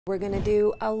We're going to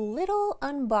do a little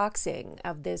unboxing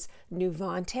of this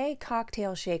Nuvante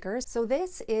cocktail shaker. So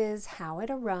this is how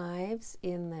it arrives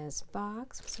in this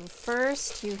box. So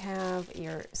first you have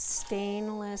your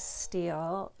stainless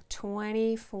steel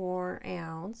 24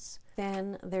 ounce.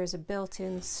 Then there's a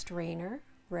built-in strainer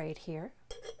right here,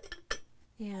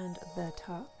 and the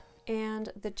top, and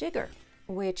the jigger,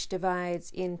 which divides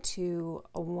into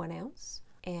a 1 ounce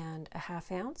and a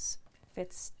 ½ ounce.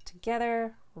 Fits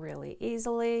together really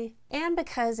easily, and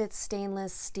because it's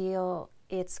stainless steel,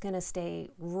 it's gonna stay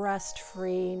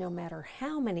rust-free no matter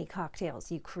how many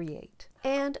cocktails you create.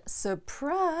 And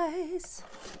surprise,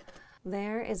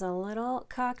 there is a little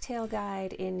cocktail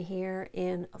guide in here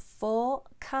in full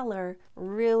color,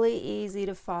 really easy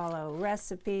to follow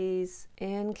recipes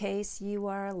in case you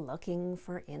are looking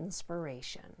for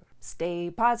inspiration.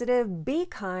 Stay positive, be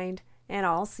kind, and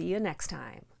I'll see you next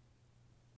time.